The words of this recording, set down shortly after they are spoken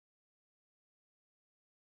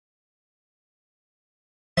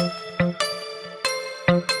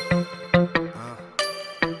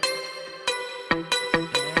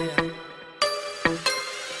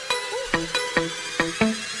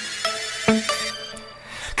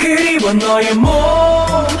그리워 너의 몸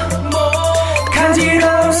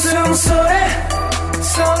간지러운 숨소리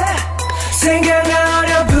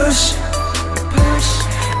생각나려 push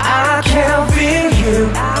I can feel you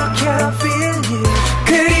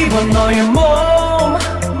그리워 너의 몸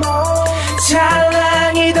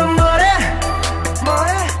찰랑이던 모래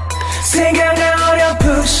생각나려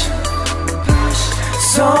push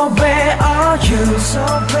So where are you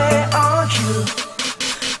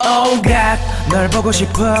Oh God 널 보고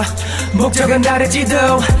싶어 목적은 다를지도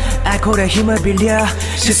알코올의 힘을 빌려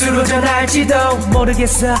실수로 전할지도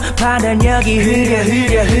모르겠어 반환력이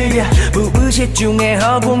흐려 무의식 중에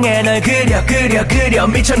허공에 널 그려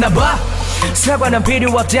미쳤나봐 사과는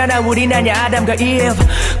필요 없잖아 우린 아냐 아담과 이브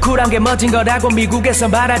쿨한 게 멋진 거라고 미국에서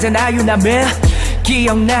말하잖아 유남매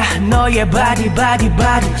기억나 너의 body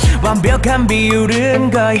완벽한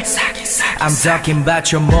비율은 거의 I'm talking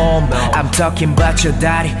about your mom I'm talking about your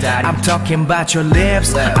daddy I'm talking about your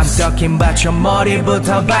lips I'm talking about your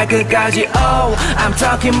머리부터 발끝까지 Oh I'm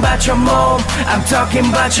talking about your mom I'm talking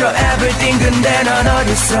about your everything 근데 넌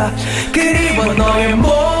어딨어 그리워 너의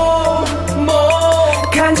몸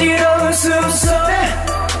간지러운 숨소리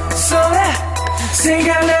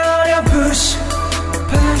생각나려 push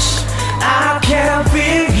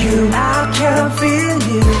I can feel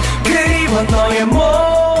you 그리워 너의 몸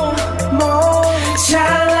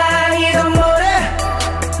찰랑이던 모래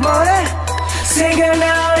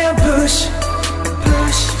생각나려 push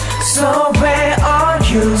So where are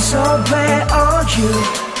you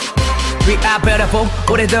We are beautiful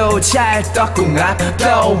우리도 잘 떴궁합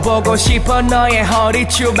보고 싶어 너의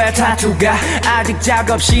허리춤에 타투가 아직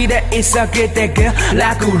작업실에 있어 그때 그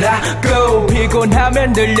라쿠라고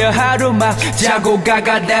피곤하면 들려 하루만 자고 가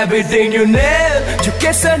got everything you need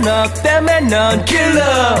죽겠어 너 때문에 넌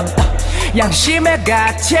killer 양심의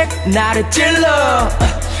가책 나를 찔러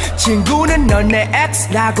친구는 넌 내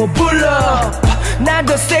X라고 불러 난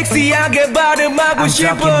더 섹시하게 발음하고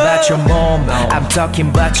싶어 I'm talking about your mom I'm talking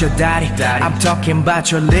about your daddy I'm talking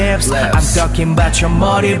about your lips I'm talking about your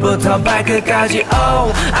머리부터 발끝까지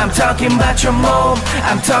Oh I'm talking about your mom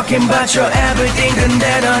I'm talking about your everything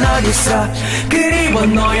근데 넌 어딨어 그리워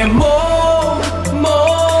너의 몸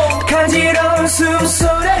간지러운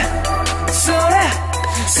숨소리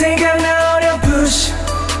생각나려 push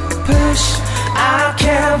I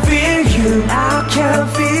can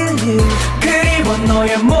feel you 그리워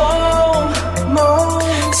너의 몸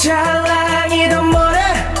찰랑이던 모래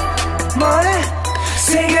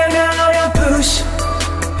생각나려 push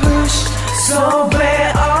So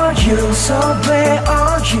where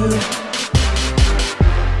are you